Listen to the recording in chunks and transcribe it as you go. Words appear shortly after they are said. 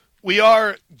We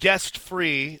are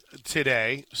guest-free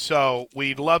today, so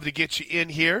we'd love to get you in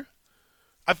here.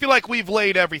 I feel like we've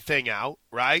laid everything out,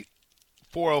 right?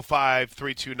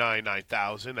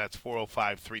 405-329-9000. That's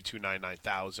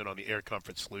 405-329-9000 on the Air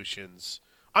Comfort Solutions.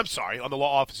 I'm sorry, on the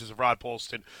law offices of Rod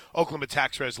Polston, Oklahoma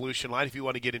Tax Resolution Line. If you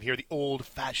want to get in here the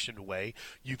old-fashioned way,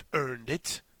 you've earned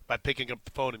it by picking up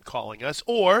the phone and calling us.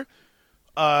 Or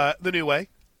the new way,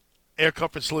 Air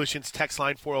Comfort Solutions text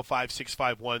line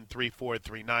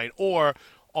 405-651-3439, or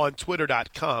on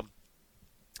Twitter.com.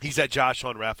 He's at Josh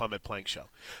on Ref. I'm at Plank Show.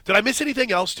 Did I miss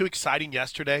anything else too exciting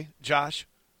yesterday, Josh?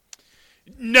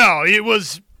 No, it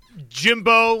was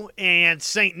Jimbo and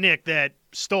St. Nick that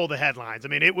stole the headlines. I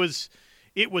mean, it was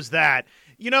that.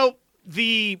 You know,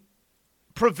 the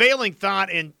prevailing thought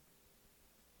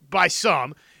by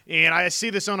some, and I see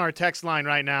this on our text line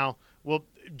right now, well,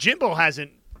 Jimbo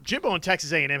and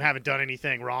Texas A&M haven't done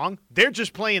anything wrong. They're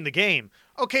just playing the game.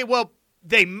 Okay, well,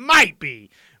 they might be,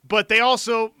 but they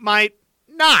also might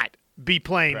not be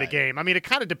playing the game. I mean, it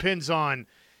kind of depends on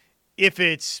if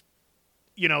it's,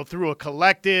 through a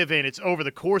collective and it's over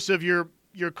the course of your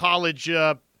college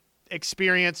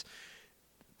experience.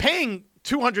 Paying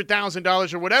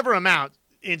 $200,000 or whatever amount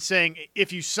in saying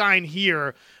if you sign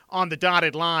here on the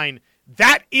dotted line,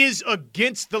 that is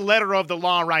against the letter of the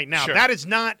law right now. Sure. That is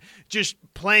not just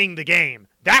playing the game.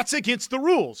 That's against the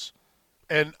rules.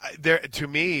 And there, to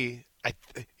me, I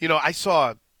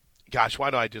saw, Josh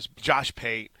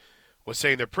Pate was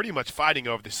saying they're pretty much fighting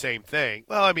over the same thing.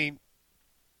 Well, I mean,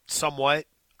 somewhat.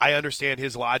 I understand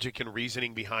his logic and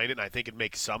reasoning behind it, and I think it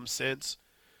makes some sense.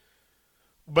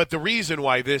 But the reason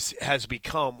why this has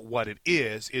become what it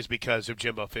is because of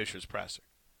Jimbo Fisher's presser.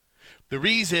 The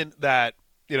reason that,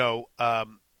 the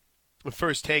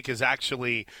First Take has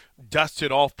actually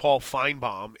dusted off Paul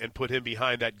Feinbaum and put him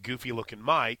behind that goofy-looking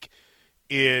mic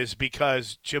is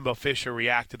because Jimbo Fisher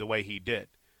reacted the way he did.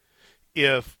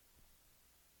 If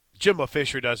Jimbo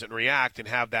Fisher doesn't react and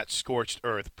have that scorched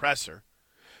earth presser,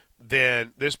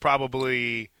 then this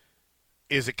probably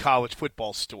is a college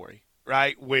football story,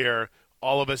 right, where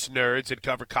all of us nerds that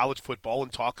cover college football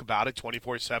and talk about it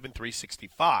 24/7,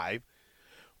 365,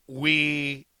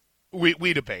 we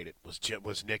debate it.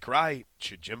 Was Nick right?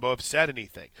 Should Jimbo have said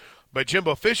anything? But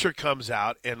Jimbo Fisher comes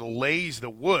out and lays the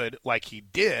wood like he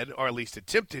did, or at least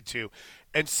attempted to,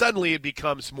 and suddenly it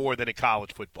becomes more than a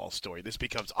college football story. This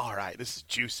becomes, all right, this is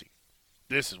juicy.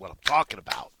 This is what I'm talking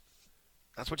about.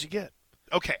 That's what you get.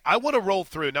 Okay, I want to roll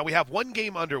through. Now we have one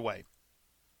game underway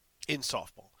in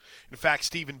softball. In fact,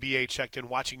 Stephen B.A. checked in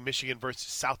watching Michigan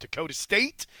versus South Dakota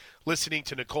State, listening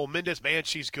to Nicole Mendez. Man,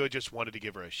 she's good. Just wanted to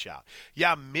give her a shout.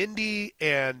 Yeah, Mindy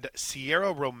and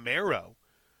Sierra Romero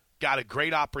got a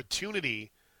great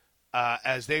opportunity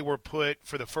as they were put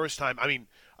for the first time. I mean,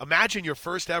 imagine your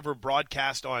first ever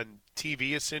broadcast on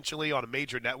TV, essentially, on a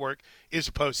major network, is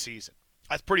postseason.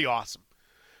 That's pretty awesome.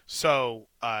 So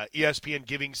ESPN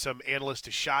giving some analysts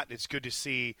a shot, and it's good to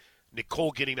see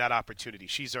Nicole getting that opportunity.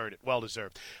 She's earned it.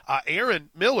 Well-deserved. Aaron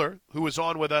Miller, who was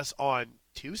on with us on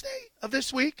Tuesday of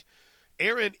this week,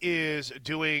 Aaron is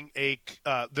doing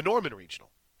the Norman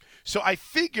Regional. So I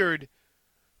figured,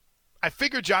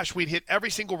 Josh, we'd hit every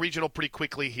single regional pretty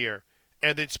quickly here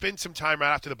and then spend some time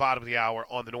right after the bottom of the hour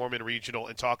on the Norman Regional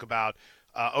and talk about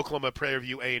Oklahoma, Prairie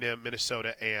View, A&M,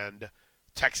 Minnesota, and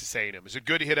Texas A&M. Is it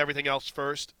good to hit everything else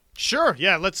first? Sure.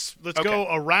 Yeah, let's go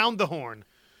around the horn.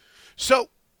 So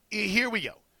here we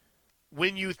go.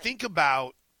 When you think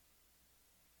about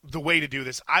the way to do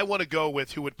this, I want to go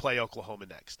with who would play Oklahoma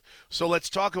next. So let's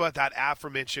talk about that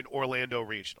aforementioned Orlando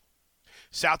Regional.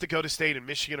 South Dakota State and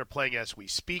Michigan are playing as we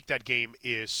speak. That game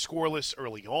is scoreless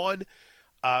early on.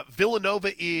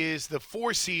 Villanova is the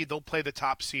 4 seed. They'll play the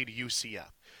top seed,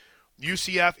 UCF.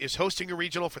 UCF is hosting a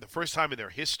regional for the first time in their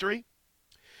history.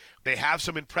 They have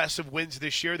some impressive wins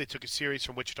this year. They took a series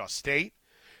from Wichita State.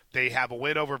 They have a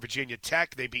win over Virginia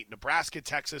Tech. They beat Nebraska,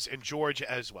 Texas, and Georgia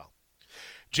as well.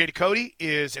 Jada Cody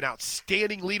is an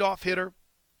outstanding leadoff hitter,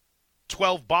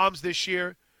 12 bombs this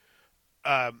year.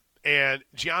 And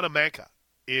Gianna Manka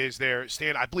is their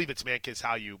stand. I believe it's Manka is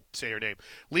how you say her name.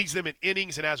 Leads them in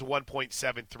innings and has a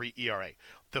 1.73 ERA.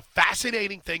 The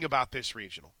fascinating thing about this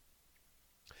regional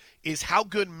is how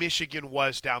good Michigan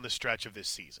was down the stretch of this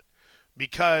season.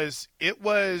 Because it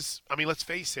was, I mean, let's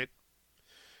face it,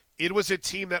 it was a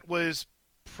team that was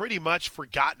pretty much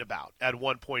forgotten about at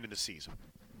one point in the season.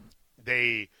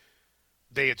 They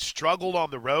had struggled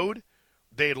on the road.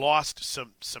 They had lost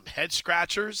some head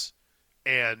scratchers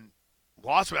and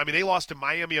they lost to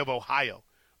Miami of Ohio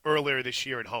earlier this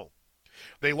year at home.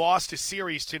 They lost a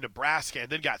series to Nebraska and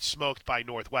then got smoked by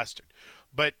Northwestern.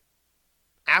 But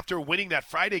after winning that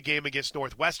Friday game against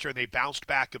Northwestern, they bounced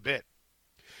back a bit.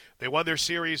 They won their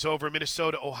series over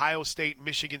Minnesota, Ohio State,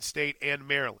 Michigan State, and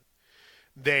Maryland.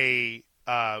 They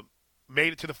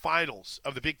made it to the finals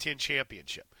of the Big Ten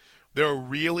Championship. They're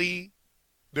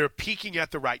peaking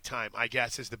at the right time, I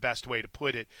guess is the best way to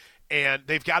put it. And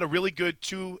they've got a really good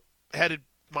two-headed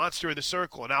monster in the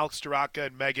circle, and Alex Staraka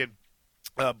and Megan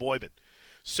Boyban.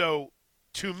 So,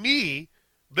 to me,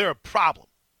 they're a problem.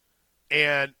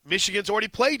 And Michigan's already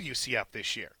played UCF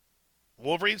this year.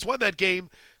 Wolverines won that game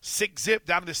 6-0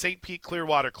 down in the St. Pete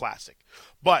Clearwater Classic.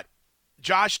 But,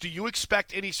 Josh, do you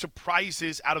expect any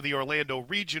surprises out of the Orlando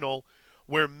Regional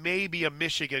where maybe a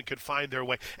Michigan could find their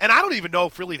way? And I don't even know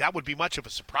if really that would be much of a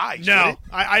surprise. No,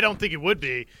 I don't think it would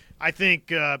be. I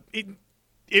think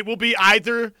it will be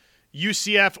either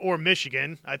UCF or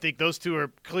Michigan. I think those two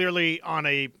are clearly on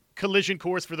a collision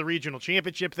course for the regional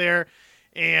championship there.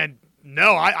 And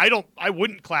no, I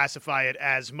wouldn't classify it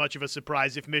as much of a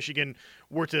surprise if Michigan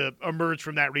were to emerge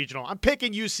from that regional. I'm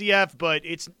picking UCF, but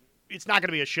it's not going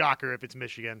to be a shocker if it's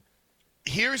Michigan.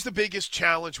 Here's the biggest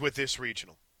challenge with this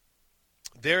regional.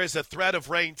 There is a threat of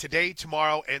rain today,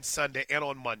 tomorrow, and Sunday, and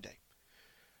on Monday.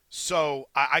 So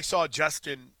I saw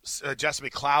Justin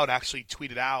McLeod actually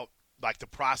tweeted out like the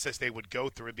process they would go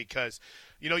through, because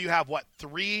you have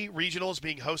 3 regionals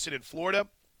being hosted in Florida,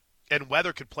 and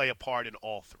weather could play a part in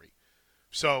all 3.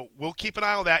 So we'll keep an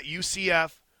eye on that.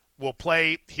 UCF will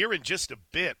play here in just a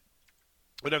bit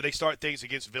whenever they start things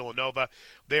against Villanova.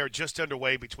 They are just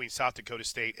underway between South Dakota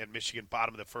State and Michigan,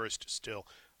 bottom of the first, still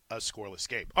a scoreless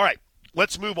game. All right,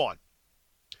 let's move on.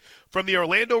 From the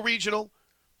Orlando Regional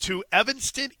to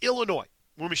Evanston, Illinois,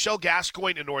 where Michelle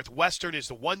Gascoigne and Northwestern is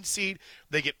the 1 seed.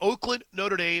 They get Oakland,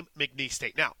 Notre Dame, McNeese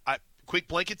State. Now, quick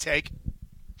blanket take.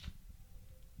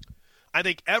 I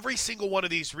think every single one of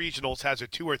these regionals has a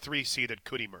 2 or 3 seed that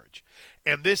could emerge.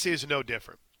 And this is no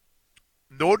different.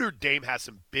 Notre Dame has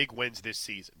some big wins this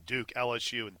season. Duke,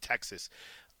 LSU, and Texas.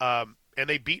 And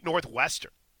they beat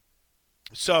Northwestern.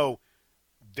 So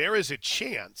there is a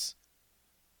chance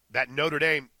that Notre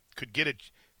Dame could get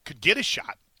a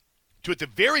shot to, at the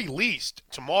very least,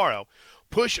 tomorrow,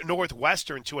 push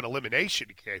Northwestern to an elimination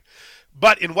game.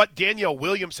 But in what Danielle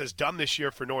Williams has done this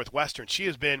year for Northwestern, she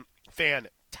has been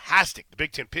fantastic. The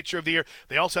Big Ten Pitcher of the Year.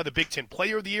 They also have the Big Ten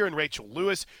Player of the Year in Rachel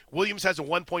Lewis. Williams has a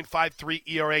 1.53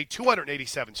 ERA,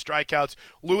 287 strikeouts.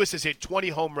 Lewis has hit 20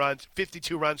 home runs,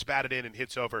 52 runs batted in, and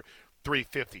hits over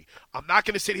 350. I'm not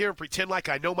going to sit here and pretend like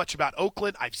I know much about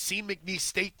Oakland. I've seen McNeese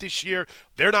State this year.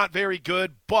 They're not very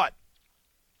good, but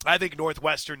I think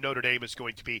Northwestern Notre Dame is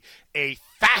going to be a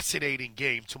fascinating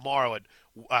game tomorrow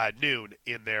at noon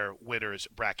in their winners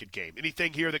bracket game.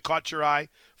 Anything here that caught your eye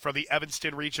from the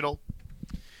Evanston Regional?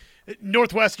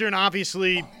 Northwestern,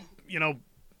 obviously,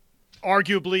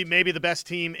 arguably maybe the best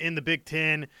team in the Big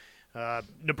Ten.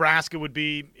 Nebraska would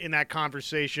be in that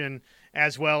conversation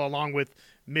as well, along with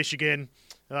Michigan.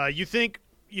 You think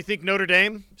Notre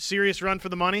Dame, serious run for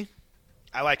the money?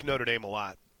 I like Notre Dame a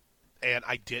lot, and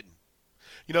I didn't.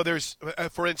 There's,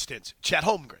 for instance, Chet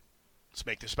Holmgren. Let's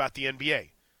make this about the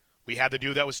NBA. We had the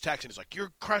dude that was texting. He's like,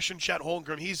 you're crushing Chet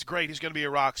Holmgren. He's great. He's going to be a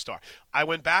rock star. I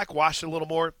went back, watched it a little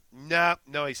more. No,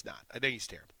 he's not. I think he's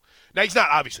terrible. Now, he's not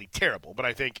obviously terrible, but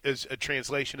I think as a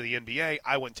translation of the NBA,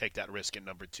 I wouldn't take that risk in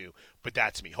number 2. But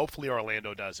that's me. Hopefully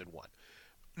Orlando does in 1.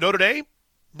 Notre Dame,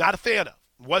 not a fan of.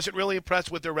 Wasn't really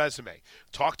impressed with their resume.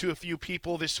 Talked to a few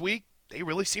people this week. They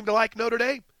really seem to like Notre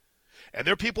Dame. And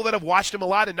there are people that have watched him a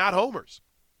lot and not homers.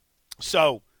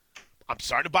 So I'm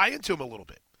starting to buy into him a little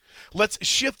bit. Let's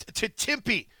shift to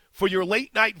Tempe for your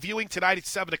late night viewing tonight at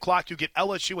 7 o'clock. You get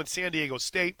LSU and San Diego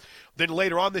State. Then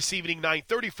later on this evening,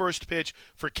 9:30 first pitch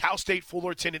for Cal State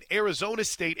Fullerton and Arizona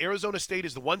State. Arizona State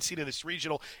is the 1 seed in this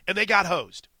regional, and they got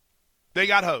hosed.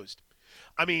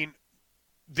 I mean,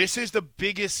 this is the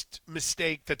biggest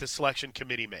mistake that the selection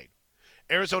committee made.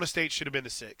 Arizona State should have been the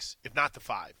 6, if not the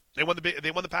 5. They won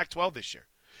the Pac-12 this year.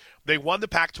 They won the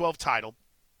Pac-12 title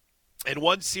and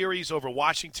won series over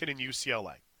Washington and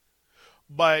UCLA.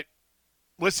 But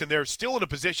listen, they're still in a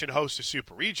position to host a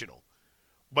super regional,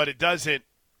 but it doesn't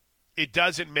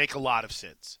make a lot of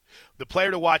sense. The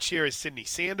player to watch here is Sydney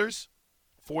Sanders,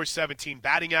 .417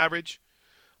 batting average.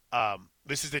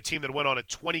 This is the team that went on a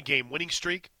 20-game winning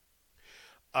streak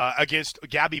against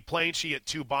Gabby Plain. She hit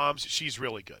 2 bombs. She's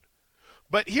really good.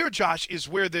 But here, Josh, is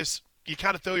where you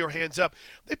kind of throw your hands up.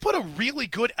 They put a really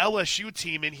good LSU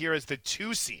team in here as the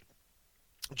 2 seed.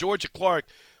 Georgia Clark,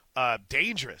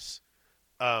 dangerous.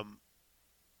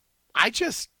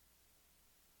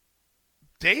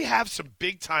 They have some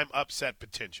big-time upset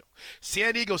potential.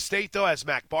 San Diego State, though, has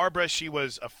Mac Barbara. She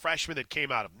was a freshman that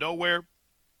came out of nowhere.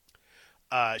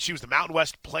 She was the Mountain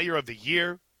West Player of the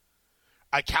Year.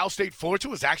 Cal State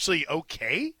Fullerton was actually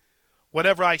okay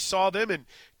whenever I saw them, and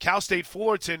Cal State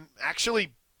Fullerton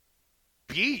actually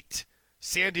beat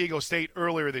San Diego State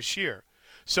earlier this year.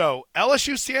 So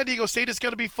LSU San Diego State is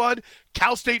going to be fun.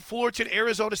 Cal State Fullerton,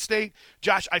 Arizona State.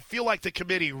 Josh, I feel like the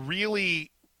committee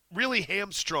really, really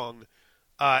hamstrung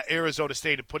Arizona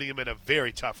State and putting them in a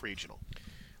very tough regional.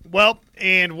 Well,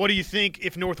 and what do you think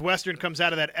if Northwestern comes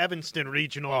out of that Evanston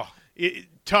regional?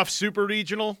 Tough super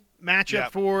regional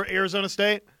matchup for Arizona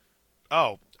State?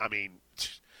 Oh, I mean,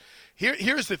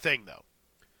 here's the thing, though.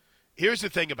 Here's the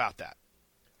thing about that.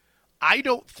 I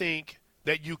don't think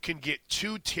that you can get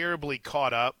too terribly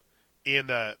caught up in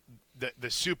the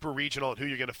super regional and who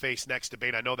you're going to face next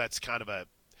debate. I know that's kind of a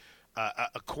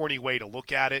corny way to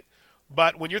look at it.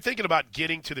 But when you're thinking about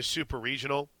getting to the super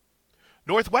regional,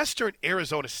 Northwestern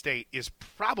Arizona State is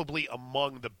probably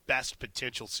among the best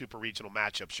potential super regional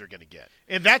matchups you're going to get.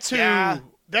 And that's who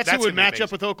would match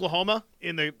up with Oklahoma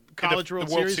in the College World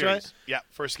Series, right? Yeah,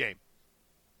 first game.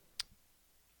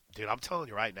 Dude, I'm telling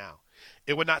you right now,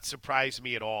 it would not surprise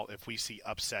me at all if we see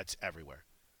upsets everywhere.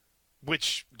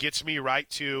 Which gets me right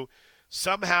to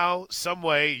somehow, some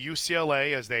way,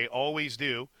 UCLA, as they always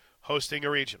do, hosting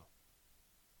a regional.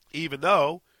 Even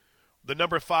though the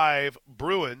number 5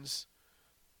 Bruins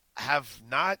have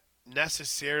not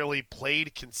necessarily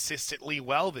played consistently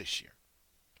well this year.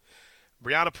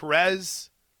 Brianna Perez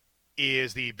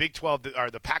is the Big 12 or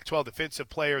the Pac-12 Defensive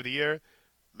Player of the Year.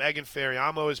 Megan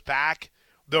Fariamo is back.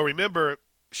 Though remember,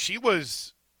 she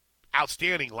was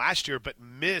outstanding last year but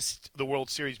missed the World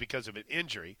Series because of an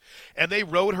injury. And they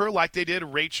rode her like they did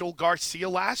Rachel Garcia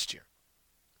last year.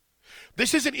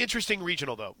 This is an interesting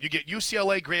regional, though. You get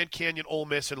UCLA, Grand Canyon, Ole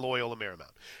Miss, and Loyola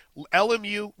Marymount.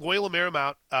 LMU, Loyola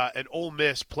Marymount, and Ole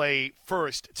Miss play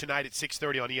first tonight at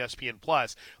 6:30 on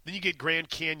ESPN+. Then you get Grand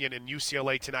Canyon and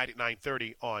UCLA tonight at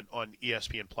 9:30 on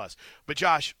ESPN+. But,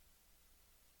 Josh,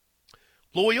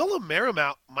 Loyola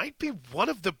Marymount might be one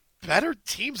of the better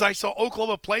teams I saw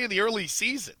Oklahoma play in the early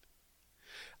season.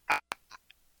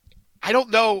 I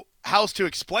don't know how else to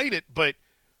explain it, but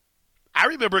I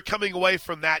remember coming away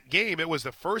from that game. It was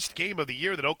the first game of the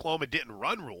year that Oklahoma didn't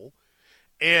run rule.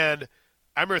 And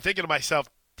I remember thinking to myself,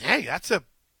 dang, that's a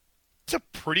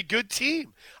pretty good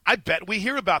team. I bet we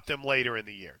hear about them later in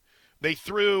the year. They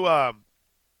threw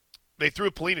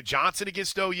Polina Johnson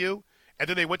against OU, and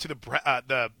then they went to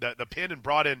the pin and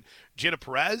brought in Jenna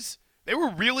Perez. They were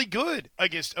really good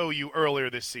against OU earlier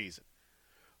this season.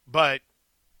 But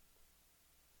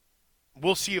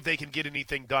we'll see if they can get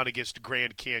anything done against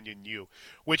Grand Canyon U.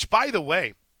 Which, by the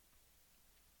way,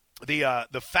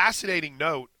 the fascinating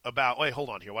note about – wait, hold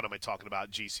on here. What am I talking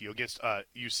about, GCU, against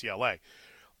UCLA?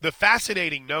 The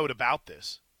fascinating note about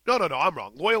this – no, I'm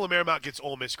wrong. Loyola Marymount gets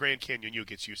Ole Miss, Grand Canyon U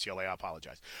gets UCLA. I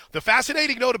apologize. The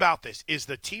fascinating note about this is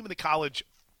the team in the College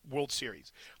World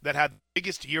Series that had the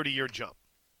biggest year-to-year jump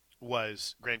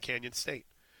was Grand Canyon State.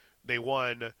 They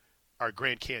won – our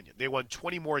Grand Canyon. They won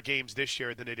 20 more games this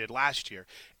year than they did last year.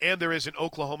 And there is an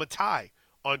Oklahoma tie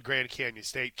on Grand Canyon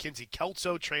State. Kinsey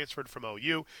Kelso transferred from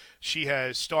OU. She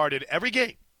has started every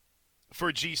game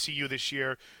for GCU this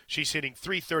year. She's hitting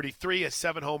 .333, has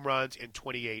 7 home runs, and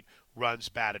 28 runs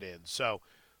batted in. So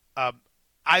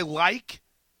I like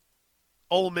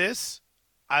Ole Miss.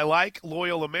 I like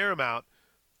Loyola Marymount,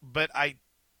 but I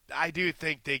do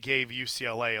think they gave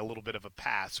UCLA a little bit of a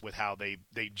pass with how they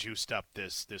juiced up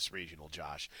this regional,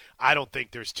 Josh. I don't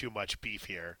think there's too much beef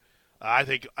here. I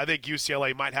think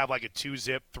UCLA might have like a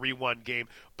 2-zip, 3-1 game,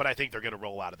 but I think they're going to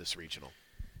roll out of this regional.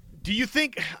 Do you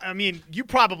think – I mean, you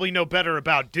probably know better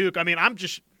about Duke. I mean,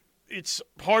 it's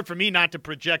hard for me not to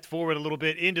project forward a little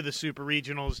bit into the super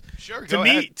regionals. Sure, go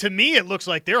ahead. To me, it looks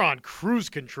like they're on cruise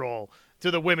control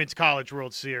to the Women's College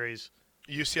World Series.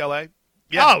 UCLA?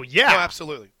 Yeah. Oh, yeah. No,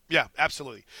 absolutely. Yeah,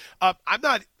 absolutely. I'm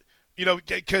not,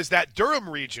 because that Durham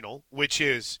regional, which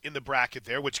is in the bracket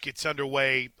there, which gets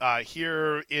underway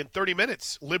here in 30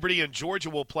 minutes. Liberty and Georgia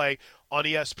will play on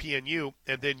ESPNU,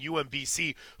 and then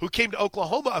UMBC, who came to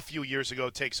Oklahoma a few years ago,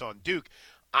 takes on Duke.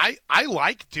 I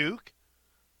like Duke,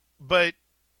 but,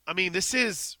 I mean, this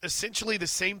is essentially the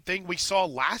same thing we saw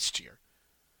last year.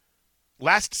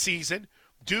 Last season,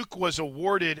 Duke was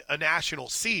awarded a national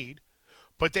seed,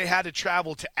 but they had to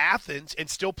travel to Athens and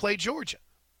still play Georgia.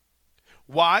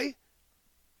 Why?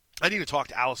 I need to talk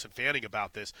to Allison Fanning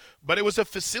about this, but it was a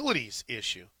facilities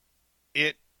issue.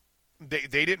 They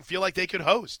didn't feel like they could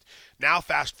host. Now,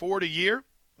 fast forward a year,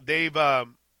 they've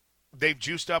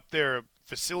juiced up their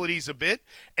facilities a bit,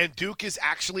 and Duke is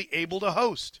actually able to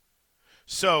host.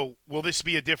 So, will this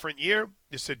be a different year?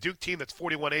 It's a Duke team that's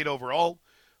 41-8 overall.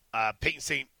 Peyton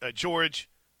St. George,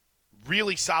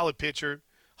 really solid pitcher,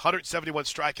 171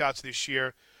 strikeouts this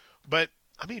year. But,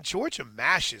 I mean, Georgia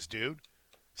mashes, dude.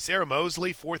 Sarah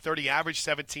Mosley, 430 average,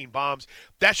 17 bombs.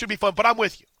 That should be fun, but I'm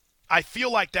with you. I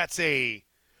feel like that's a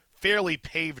fairly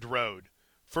paved road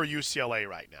for UCLA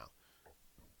right now.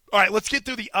 All right, let's get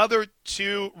through the other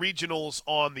two regionals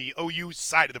on the OU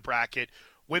side of the bracket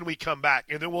when we come back,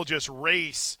 and then we'll just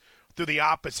race through the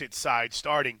opposite side,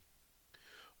 starting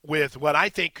with what I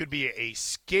think could be a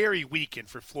scary weekend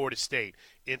for Florida State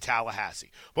in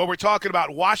Tallahassee. But we're talking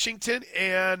about Washington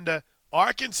and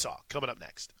Arkansas coming up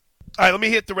next. All right, let me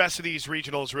hit the rest of these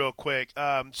regionals real quick.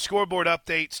 Scoreboard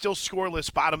update, still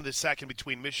scoreless, bottom of the second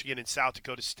between Michigan and South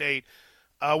Dakota State.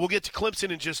 We'll get to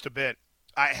Clemson in just a bit.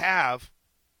 I got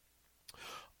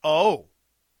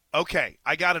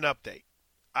an update.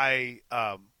 I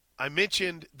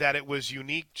mentioned that it was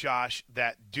unique, Josh,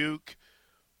 that Duke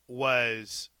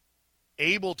was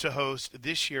able to host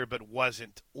this year but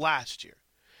wasn't last year.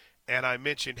 And I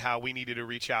mentioned how we needed to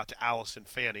reach out to Allison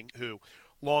Fanning, who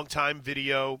longtime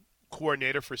video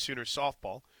coordinator for Sooner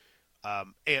softball,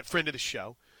 and friend of the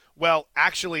show. Well,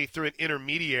 actually, through an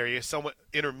intermediary,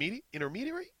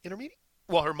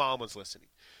 Well, her mom was listening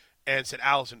and said,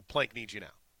 Allison, Plank needs you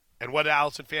now. And what did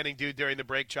Allison Fanning do during the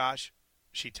break, Josh?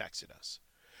 She texted us.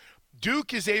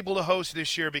 Duke is able to host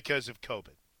this year because of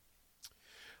COVID.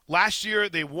 Last year,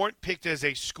 they weren't picked as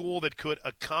a school that could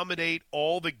accommodate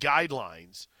all the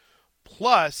guidelines.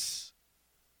 Plus,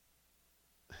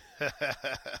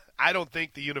 I don't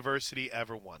think the university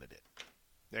ever wanted it.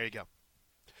 There you go.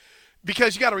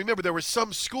 Because you got to remember, there were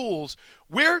some schools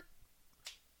where,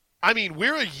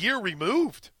 we're a year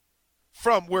removed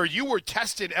from where you were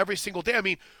tested every single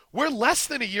day. We're less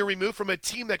than a year removed from a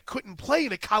team that couldn't play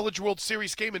in a College World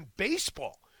Series game in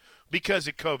baseball because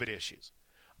of COVID issues.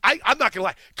 I'm not going to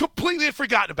lie. Completely had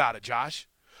forgotten about it, Josh.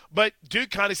 But Duke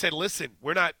kind of said, listen,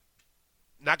 we're not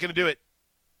going to do it.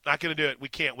 Not going to do it. We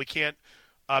can't.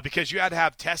 Because you had to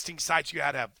have testing sites. You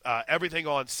had to have everything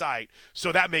on site.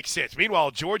 So that makes sense.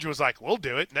 Meanwhile, Georgia was like, we'll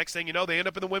do it. Next thing you know, they end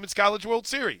up in the Women's College World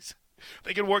Series. I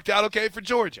think it worked out okay for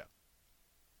Georgia.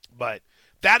 But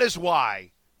that is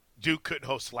why Duke couldn't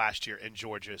host last year and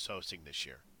Georgia is hosting this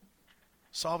year.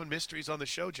 Solving mysteries on the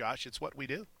show, Josh. It's what we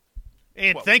do.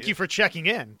 And thank you for checking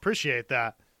in. Appreciate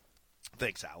that.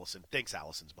 Thanks, Allison. Thanks,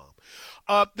 Allison's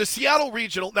mom. The Seattle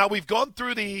Regional. Now, we've gone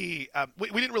through we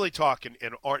didn't really talk and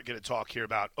aren't going to talk here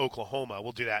about Oklahoma.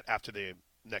 We'll do that after the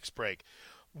next break.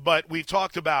 But we've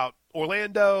talked about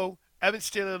Orlando,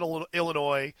 Evanston,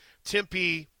 Illinois,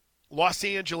 Tempe, Los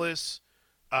Angeles,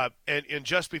 and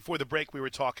just before the break, we were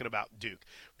talking about Duke.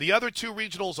 The other two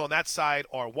regionals on that side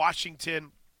are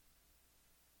Washington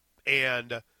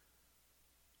and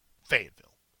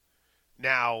Fayetteville.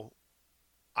 Now,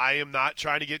 I am not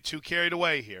trying to get too carried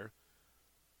away here,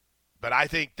 but I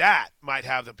think that might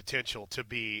have the potential to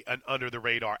be an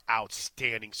under-the-radar,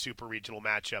 outstanding super regional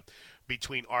matchup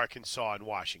between Arkansas and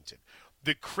Washington.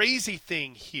 The crazy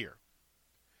thing here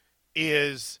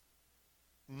is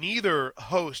neither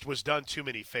host was done too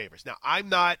many favors. Now, I'm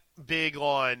not big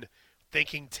on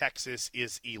thinking Texas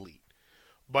is elite,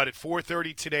 but at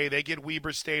 4:30 today, they get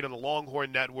Weber State on the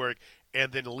Longhorn Network,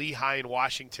 and then Lehigh and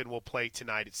Washington will play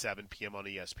tonight at 7 p.m. on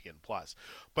ESPN+.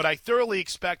 But I thoroughly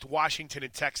expect Washington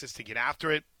and Texas to get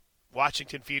after it.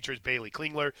 Washington features Bailey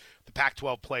Klingler, the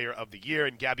Pac-12 Player of the Year,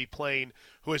 and Gabby Plain,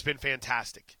 who has been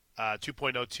fantastic,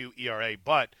 2.02 ERA,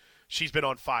 but she's been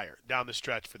on fire down the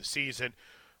stretch for the season.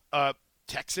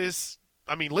 Texas,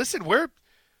 listen,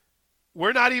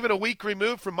 we're not even a week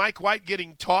removed from Mike White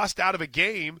getting tossed out of a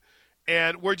game,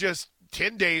 and we're just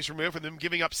 10 days removed from them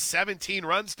giving up 17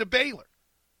 runs to Baylor.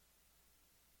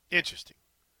 Interesting.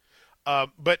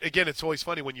 But, again, it's always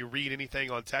funny when you read anything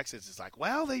on Texas. It's like,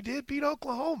 well, they did beat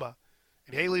Oklahoma.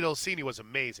 And Haley Dolcini was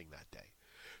amazing that day.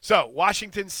 So,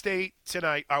 Washington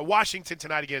tonight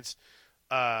against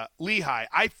Lehigh.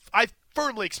 I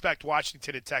firmly expect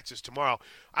Washington and Texas tomorrow.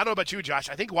 I don't know about you, Josh.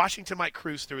 I think Washington might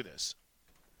cruise through this.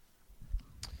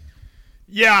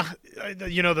 Yeah,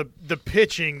 the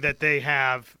pitching that they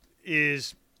have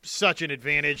is such an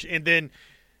advantage. And then,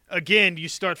 again, you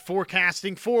start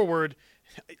forecasting forward.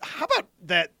 How about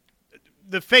that?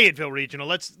 The Fayetteville Regional.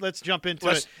 Let's jump into it.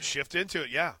 Let's shift into it,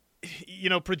 yeah.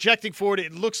 Projecting forward,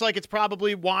 it looks like it's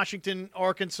probably Washington,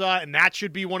 Arkansas, and that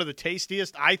should be one of the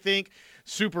tastiest, I think,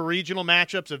 super regional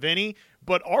matchups of any.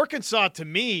 But Arkansas, to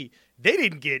me, they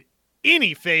didn't get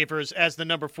any favors as the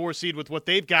number 4 seed with what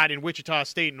they've got in Wichita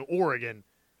State and Oregon.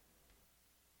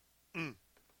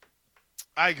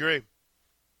 I agree.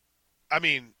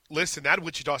 Listen, that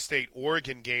Wichita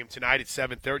State-Oregon game tonight at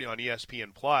 7:30 on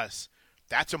ESPN+,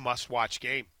 that's a must-watch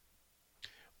game.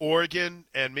 Oregon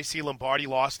and Missy Lombardi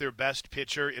lost their best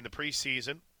pitcher in the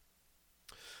preseason.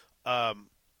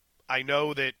 I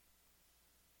know that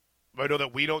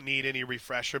we don't need any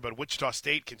refresher, but Wichita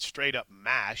State can straight up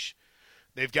mash.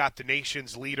 They've got the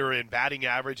nation's leader in batting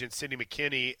average in Sidney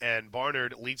McKinney, and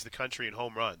Barnard leads the country in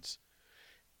home runs.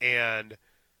 And,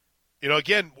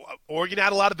 again, Oregon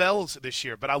had a lot of L's this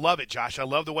year, but I love it, Josh. I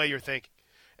love the way you're thinking.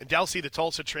 And Delsey, the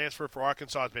Tulsa transfer for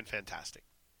Arkansas, has been fantastic.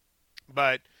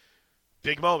 But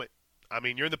big moment. I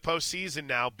mean, you're in the postseason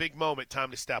now. Big moment.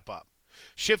 Time to step up.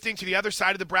 Shifting to the other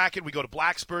side of the bracket, we go to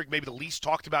Blacksburg, maybe the least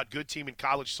talked about good team in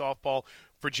college softball.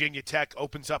 Virginia Tech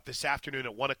opens up this afternoon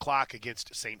at 1 o'clock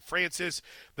against St. Francis.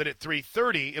 Then at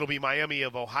 3:30, it'll be Miami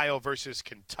of Ohio versus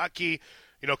Kentucky.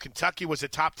 Kentucky was a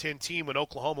top 10 team when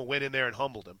Oklahoma went in there and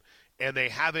humbled them, and they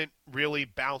haven't really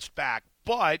bounced back,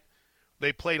 but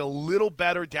they played a little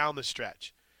better down the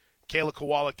stretch. Kayla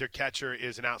Kowalik, their catcher,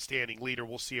 is an outstanding leader.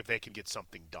 We'll see if they can get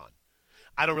something done.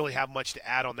 I don't really have much to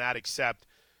add on that except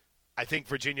I think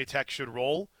Virginia Tech should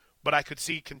roll, but I could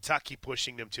see Kentucky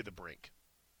pushing them to the brink.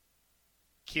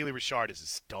 Keely Richard is a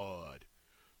stud.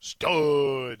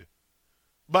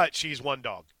 But she's one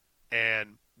dog,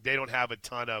 and they don't have a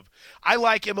ton of – I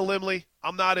like Emma Limley.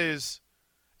 I'm not as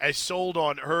sold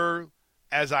on her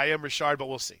as I am Richard, but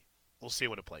we'll see. We'll see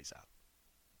when it plays out.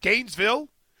 Gainesville,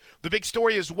 the big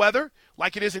story is weather,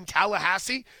 like it is in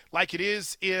Tallahassee, like it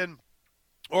is in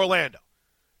Orlando.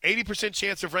 80%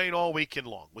 chance of rain all weekend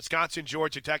long. Wisconsin,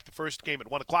 Georgia Tech, the first game at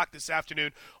 1 o'clock this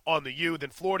afternoon on the U. Then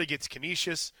Florida gets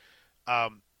Canisius. A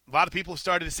lot of people have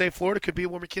started to say Florida could be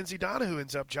where Mackenzie Donohue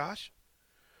ends up, Josh.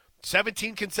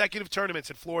 17 consecutive tournaments,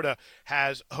 and Florida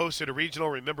has hosted a regional.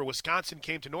 Remember, Wisconsin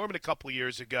came to Norman a couple of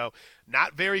years ago,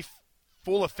 not very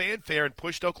full of fanfare, and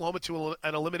pushed Oklahoma to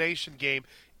an elimination game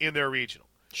in their regional.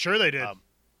 Sure they did.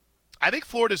 I think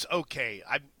Florida's okay.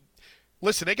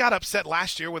 Listen, they got upset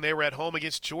last year when they were at home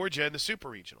against Georgia in the Super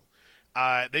Regional.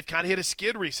 They've kind of hit a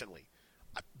skid recently.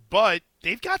 But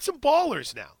they've got some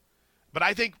ballers now. But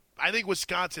I think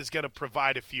Wisconsin's going to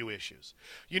provide a few issues.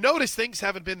 You notice things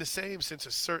haven't been the same since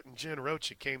a certain Jen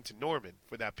Rocha came to Norman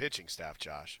for that pitching staff,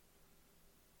 Josh.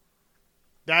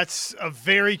 That's a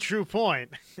very true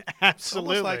point.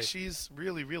 Absolutely. Almost like she's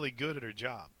really, really good at her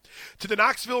job. To the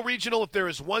Knoxville Regional, if there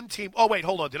is one team – oh, wait,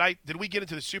 hold on. Did we get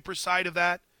into the super side of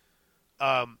that?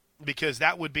 Because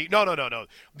that would be – no.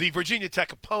 The Virginia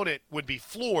Tech opponent would be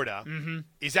Florida. Mm-hmm.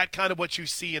 Is that kind of what you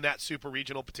see in that super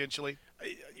regional potentially?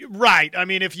 Right. I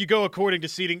mean, if you go according to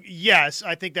seeding, yes,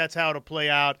 I think that's how it'll play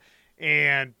out.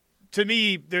 And to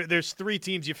me, there's three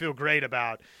teams you feel great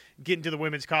about getting to the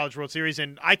Women's College World Series,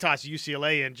 and I toss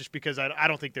UCLA in just because I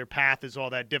don't think their path is all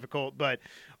that difficult. But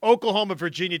Oklahoma,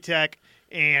 Virginia Tech,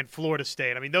 and Florida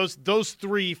State. I mean, those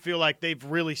three feel like they've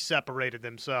really separated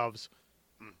themselves.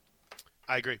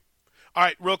 I agree. All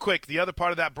right, real quick, the other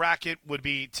part of that bracket would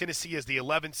be Tennessee as the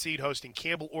 11th seed hosting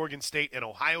Campbell, Oregon State, and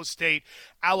Ohio State.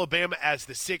 Alabama as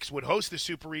the 6th would host the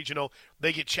Super Regional.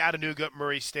 They get Chattanooga,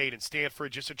 Murray State, and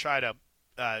Stanford. Just to try to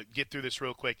get through this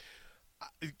real quick.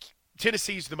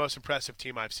 Tennessee's the most impressive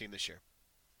team I've seen this year.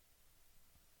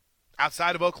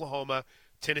 Outside of Oklahoma,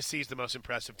 Tennessee's the most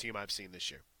impressive team I've seen this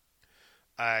year.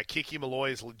 Kiki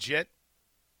Malloy is legit.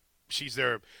 She's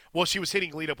there. Well, she was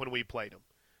hitting lead up when we played them.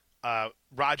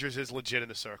 Rogers is legit in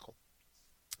the circle.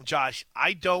 Josh,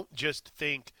 I don't just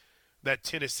think that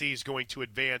Tennessee is going to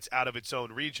advance out of its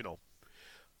own regional.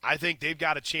 I think they've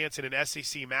got a chance in an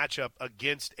SEC matchup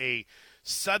against a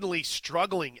suddenly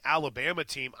struggling Alabama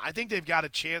team. I think they've got a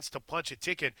chance to punch a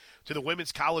ticket to the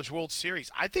Women's College World Series.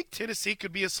 I think Tennessee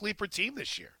could be a sleeper team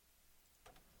this year.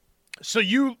 So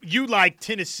you like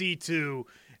Tennessee to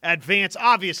advance,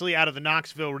 obviously, out of the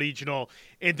Knoxville Regional,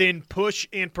 and then push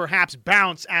and perhaps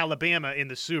bounce Alabama in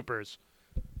the Supers.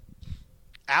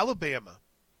 Alabama,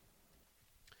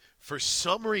 for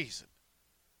some reason,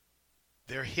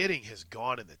 their hitting has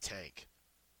gone in the tank.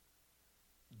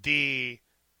 The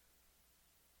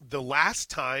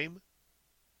last time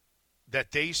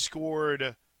that they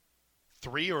scored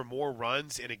 3 or more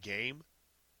runs in a game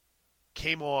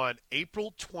came on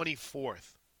April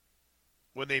 24th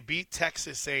when they beat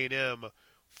Texas A&M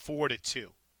 4-2.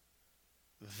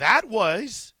 That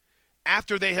was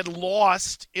after they had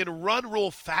lost in run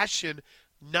rule fashion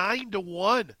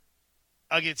 9-1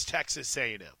 against Texas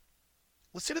A&M.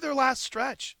 Listen to their last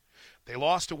stretch. They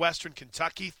lost to Western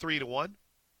Kentucky 3-1.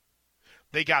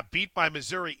 They got beat by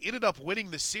Missouri, ended up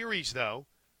winning the series, though,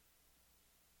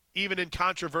 even in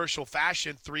controversial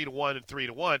fashion, 3-1 and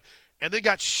 3-1, and they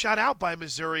got shut out by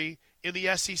Missouri in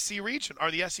the SEC region, or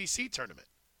the SEC tournament.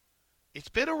 It's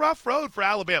been a rough road for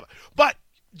Alabama. But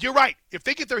you're right. If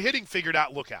they get their hitting figured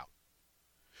out, look out.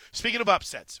 Speaking of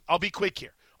upsets, I'll be quick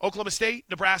here. Oklahoma State,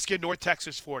 Nebraska, North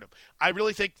Texas, Fordham. I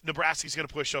really think Nebraska's going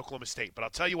to push Oklahoma State. But I'll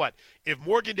tell you what, if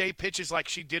Morgan Day pitches like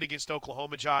she did against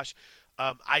Oklahoma, Josh,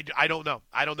 I don't know.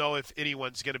 I don't know if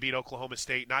anyone's going to beat Oklahoma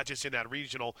State, not just in that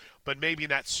regional, but maybe in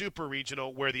that super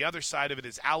regional where the other side of it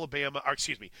is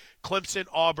Clemson,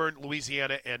 Auburn,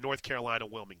 Louisiana, and North Carolina,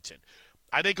 Wilmington.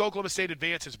 I think Oklahoma State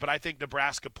advances, but I think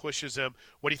Nebraska pushes them.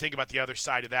 What do you think about the other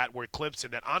side of that, where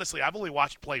Clemson, that honestly I've only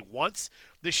watched play once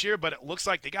this year, but it looks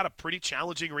like they got a pretty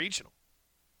challenging regional.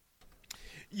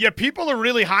 Yeah, people are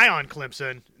really high on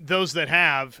Clemson, those that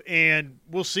have, and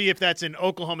we'll see if that's an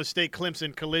Oklahoma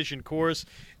State-Clemson collision course.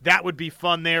 That would be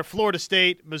fun there. Florida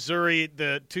State, Missouri,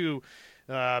 the two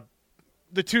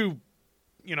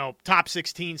top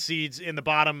 16 seeds in the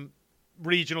bottom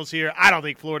regionals here. I don't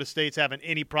think Florida State's having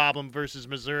any problem versus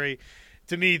Missouri.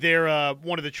 To me, they're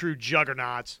one of the true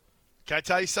juggernauts. Can I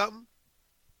tell you something?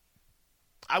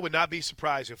 I would not be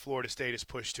surprised if Florida State is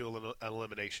pushed to an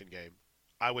elimination game.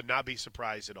 I would not be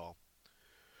surprised at all.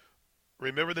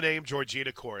 Remember the name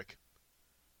Georgina Corrick.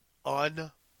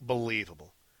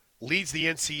 Unbelievable. Leads the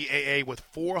NCAA with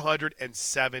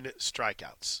 407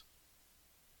 strikeouts.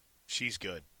 She's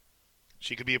good.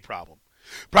 She could be a problem.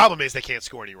 Problem is they can't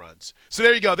score any runs. So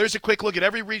there you go. There's a quick look at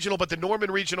every regional but the Norman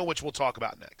regional, which we'll talk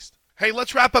about next. Hey,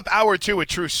 let's wrap up hour 2 with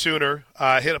True Sooner.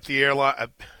 Hit up the airline.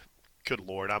 Good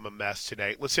Lord, I'm a mess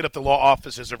today. Let's hit up the law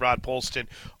offices of Rod Polston.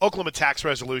 Oklahoma Tax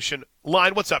Resolution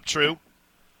Line. What's up, True?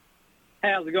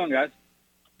 Hey, how's it going, guys?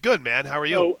 Good, man. How are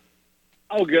you?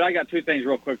 Good. I got 2 things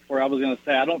real quick for you. I was going to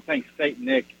say I don't think St.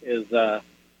 Nick is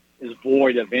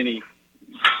void of any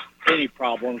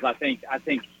problems. I think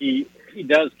he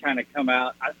does kind of come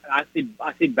out. I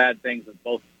see bad things with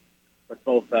both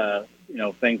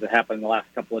things that happened in the last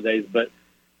couple of days, but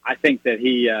I think that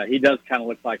he does kind of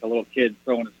look like a little kid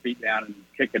throwing his feet down and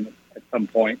kicking at some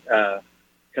point because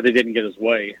he didn't get his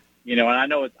way. And I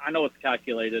know it's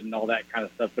calculated and all that kind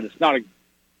of stuff, but it's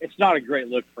not a great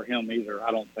look for him either.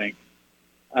 I don't think,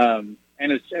 and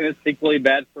it's equally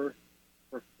bad for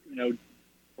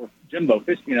Jimbo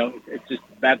Fish. It's just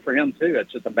bad for him too.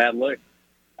 It's just a bad look.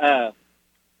 But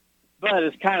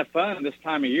it's kind of fun this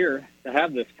time of year to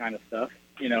have this kind of stuff.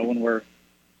 When we're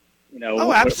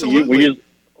oh, absolutely.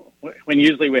 When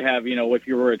usually we have, if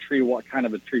you were a tree, what kind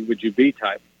of a tree would you be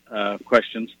type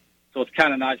questions. So it's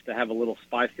kind of nice to have a little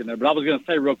spice in there. But I was going to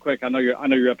say real quick, I know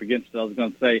you're up against it. I was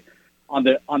going to say on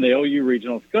the OU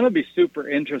regional, it's going to be super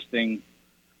interesting.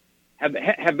 Have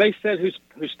they said who's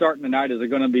starting tonight? Is it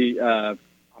going to be? I'm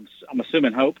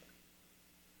assuming Hope.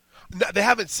 No, they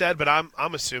haven't said, but I'm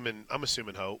assuming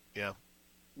Hope. Yeah.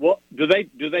 Well, do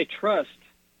they trust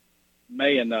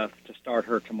May enough to start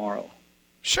her tomorrow?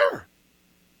 Sure.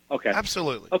 Okay.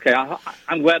 Absolutely. Okay.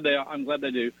 I'm glad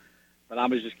they do, but I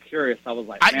was just curious. I was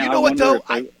like, man, you know what though?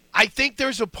 I think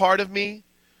there's a part of me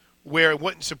where it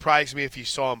wouldn't surprise me if you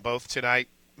saw them both tonight.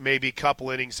 Maybe a couple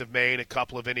innings of May and a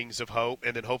couple of innings of Hope,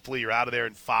 and then hopefully you're out of there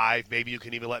in 5. Maybe you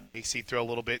can even let Macy throw a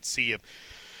little bit, see if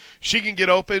she can get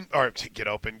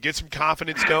some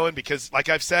confidence going. Because, like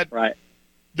I've said, right,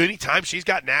 anytime she's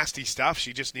got nasty stuff,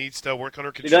 she just needs to work on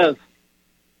her control. She does.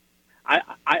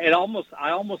 I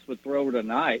almost would throw her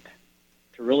tonight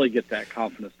to really get that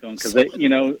confidence going because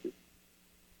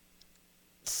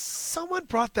Someone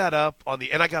brought that up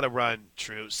and I got to run,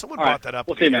 True. Someone All brought right. that up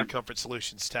We'll on the see, Air Comfort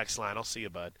Solutions text line. I'll see you,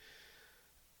 bud.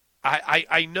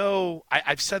 I know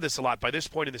I've said this a lot. By this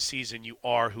point in the season, you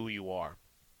are who you are.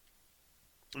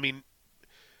 I mean,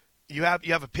 you have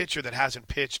a pitcher that hasn't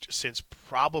pitched since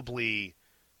probably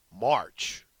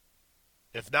March,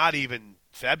 if not even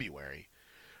February.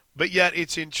 But yet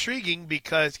it's intriguing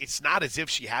because it's not as if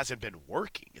she hasn't been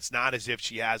working. It's not as if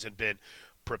she hasn't been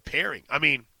preparing. I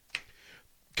mean,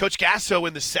 Coach Gasso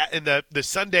in the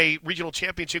Sunday regional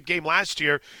championship game last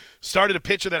year started a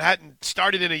pitcher that hadn't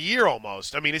started in a year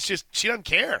almost. I mean, it's just she doesn't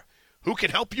care. Who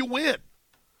can help you win?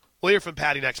 We'll hear from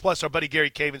Patty next. Plus, our buddy Gary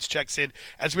Cavins checks in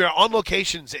as we are on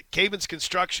locations at Cavins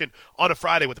Construction on a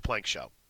Friday with the Plank Show.